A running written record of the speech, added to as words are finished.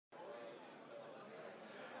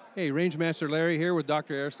Hey, Rangemaster Larry here with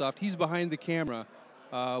Dr. Airsoft. He's behind the camera.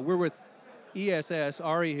 We're with ESS.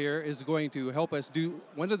 Ari here is going to help us do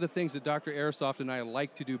one of the things that Dr. Airsoft and I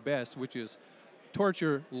like to do best, which is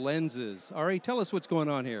torture lenses. Ari, tell us what's going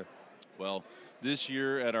on here. Well, this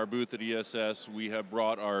year at our booth at ESS, we have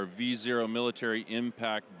brought our V0 Military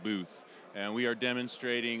Impact booth, and we are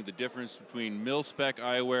demonstrating the difference between mil-spec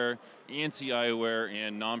eyewear, ANSI eyewear,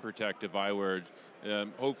 and non-protective eyewear.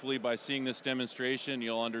 Hopefully by seeing this demonstration,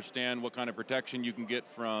 you'll understand what kind of protection you can get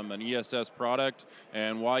from an ESS product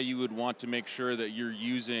and why you would want to make sure that you're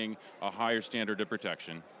using a higher standard of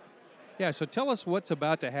protection. Yeah, so tell us what's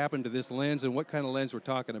about to happen to this lens and what kind of lens we're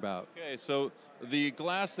talking about. Okay, so the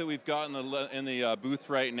glass that we've got in the booth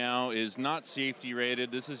right now is not safety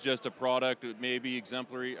rated. This is just a product that may be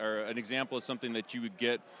exemplary, or an example of something that you would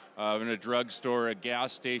get in a drugstore, a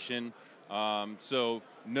gas station. So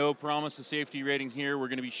no promise of safety rating here. We're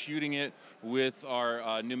going to be shooting it with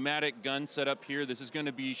our pneumatic gun setup here. This is going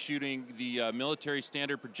to be shooting the military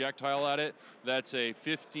standard projectile at it. That's a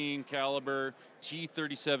 15 caliber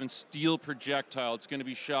T-37 steel projectile. It's going to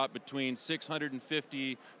be shot between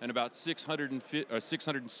 650 and about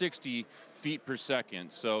 660 feet per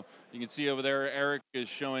second. So you can see over there, Eric is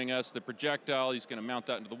showing us the projectile. He's going to mount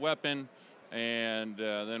that into the weapon, and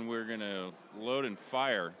then we're going to load and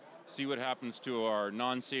fire. See what happens to our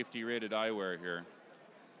non-safety rated eyewear here.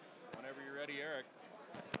 Whenever you're ready, Eric.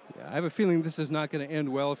 Yeah, I have a feeling this is not going to end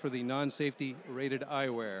well for the non-safety rated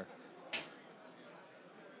eyewear.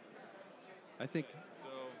 I think. So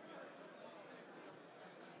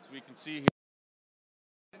we can see here.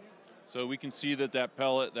 So we can see that that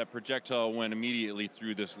pellet, that projectile went immediately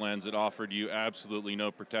through this lens. It offered you absolutely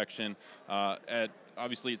no protection.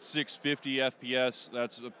 Obviously at 650 FPS,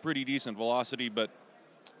 that's a pretty decent velocity, but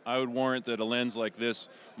I would warrant that a lens like this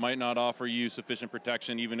might not offer you sufficient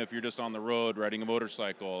protection even if you're just on the road riding a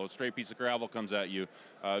motorcycle. A straight piece of gravel comes at you.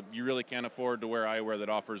 You really can't afford to wear eyewear that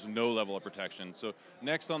offers no level of protection. So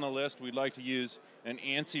next on the list, we'd like to use an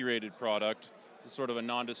ANSI rated product. It's sort of a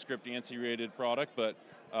nondescript ANSI rated product, but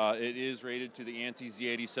it is rated to the ANSI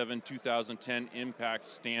Z87 2010 Impact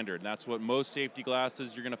standard. And that's what most safety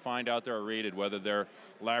glasses you're going to find out there are rated, whether they're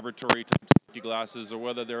laboratory type safety glasses or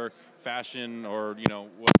whether they're fashion or, you know,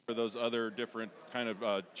 whatever those other different kind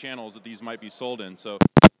of channels that these might be sold in. So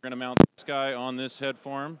we're going to mount this guy on this head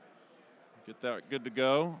form, get that good to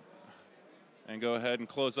go, and go ahead and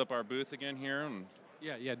close up our booth again here. And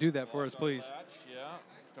yeah, do that for us, please. Yeah,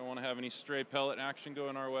 don't want to have any stray pellet action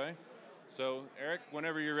going our way. So, Eric,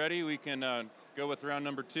 whenever you're ready, we can go with round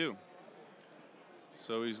number 2.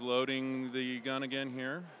 So he's loading the gun again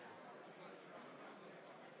here.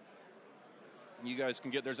 You guys can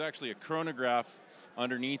get, there's actually a chronograph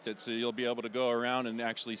underneath it, so you'll be able to go around and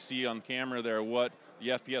actually see on camera there what the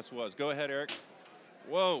FPS was. Go ahead, Eric.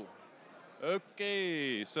 Whoa.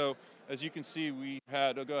 Okay, so as you can see, we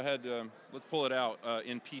had, go ahead, let's pull it out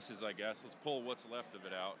in pieces, I guess. Let's pull what's left of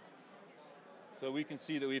it out. So we can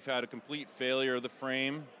see that we've had a complete failure of the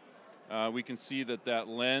frame. We can see that that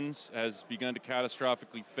lens has begun to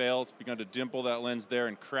catastrophically fail. It's begun to dimple that lens there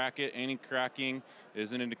and crack it. Any cracking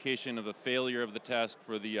is an indication of a failure of the test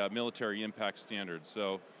for the military impact standard.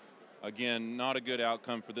 So again, not a good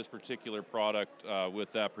outcome for this particular product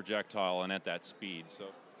with that projectile and at that speed. So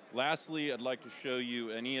lastly, I'd like to show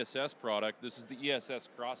you an ESS product. This is the ESS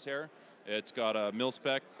Crosshair. It's got a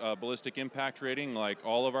mil-spec ballistic impact rating like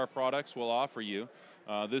all of our products will offer you.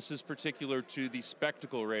 This is particular to the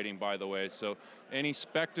spectacle rating, by the way. So any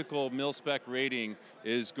spectacle mil-spec rating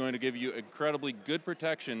is going to give you incredibly good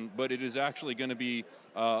protection, but it is actually going to be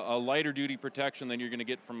a lighter duty protection than you're going to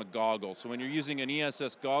get from a goggle. So when you're using an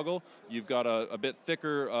ESS goggle, you've got a bit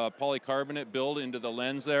thicker polycarbonate build into the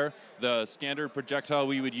lens there. The standard projectile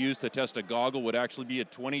we would use to test a goggle would actually be a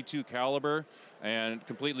 22 caliber and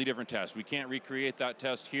completely different test. We can't recreate that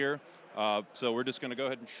test here. So we're just going to go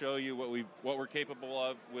ahead and show you what we're capable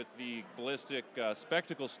of with the ballistic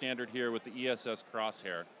spectacle standard here with the ESS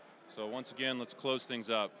Crosshair. So once again, let's close things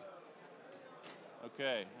up.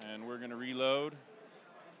 Okay, and we're going to reload.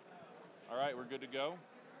 All right, we're good to go.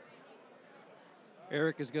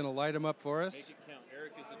 Eric is going to light them up for us. Make it count.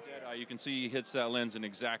 Eric is a dead eye. You can see he hits that lens in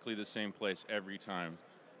exactly the same place every time.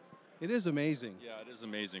 It is amazing. Yeah, it is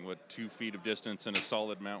amazing what 2 feet of distance and a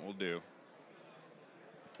solid mount will do.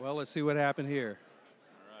 Well, let's see what happened here.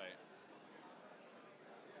 All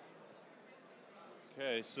right.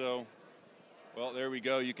 Okay, so, well, there we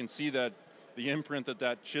go. You can see that the imprint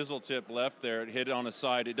that chisel tip left there, it hit on a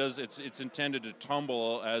side. It's intended to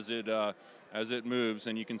tumble as it moves,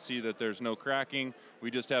 and you can see that there's no cracking. We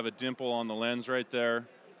just have a dimple on the lens right there,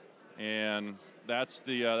 and that's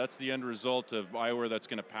the end result of eyewear that's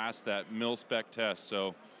going to pass that mil spec test.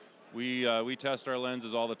 So we test our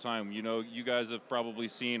lenses all the time. You know, you guys have probably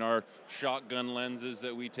seen our shotgun lenses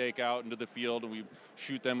that we take out into the field, and we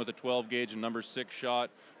shoot them with a 12 gauge and number 6 shot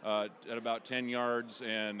at about 10 yards.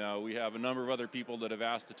 And we have a number of other people that have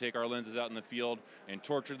asked to take our lenses out in the field and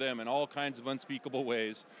torture them in all kinds of unspeakable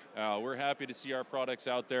ways. We're happy to see our products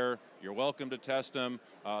out there. You're welcome to test them.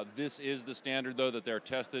 This is the standard, though, that they're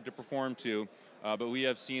tested to perform to. But we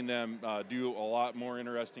have seen them do a lot more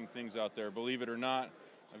interesting things out there. Believe it or not,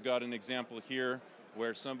 I've got an example here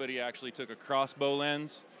where somebody actually took a crossbow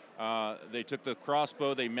lens. They took the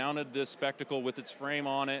crossbow, they mounted this spectacle with its frame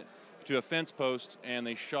on it to a fence post, and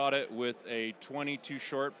they shot it with a 22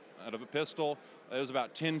 short out of a pistol. It was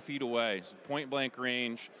about 10 feet away, so point blank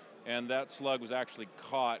range, and that slug was actually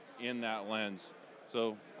caught in that lens.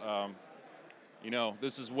 So, you know,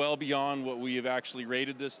 this is well beyond what we have actually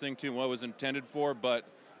rated this thing to and what it was intended for, but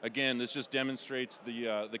again, this just demonstrates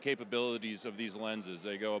the capabilities of these lenses.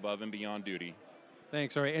 They go above and beyond duty.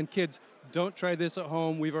 Thanks, all right. And kids, don't try this at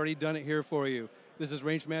home. We've already done it here for you. This is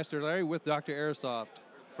Range Master Larry with Dr. Airsoft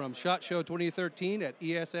from SHOT Show 2013 at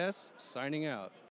ESS, signing out.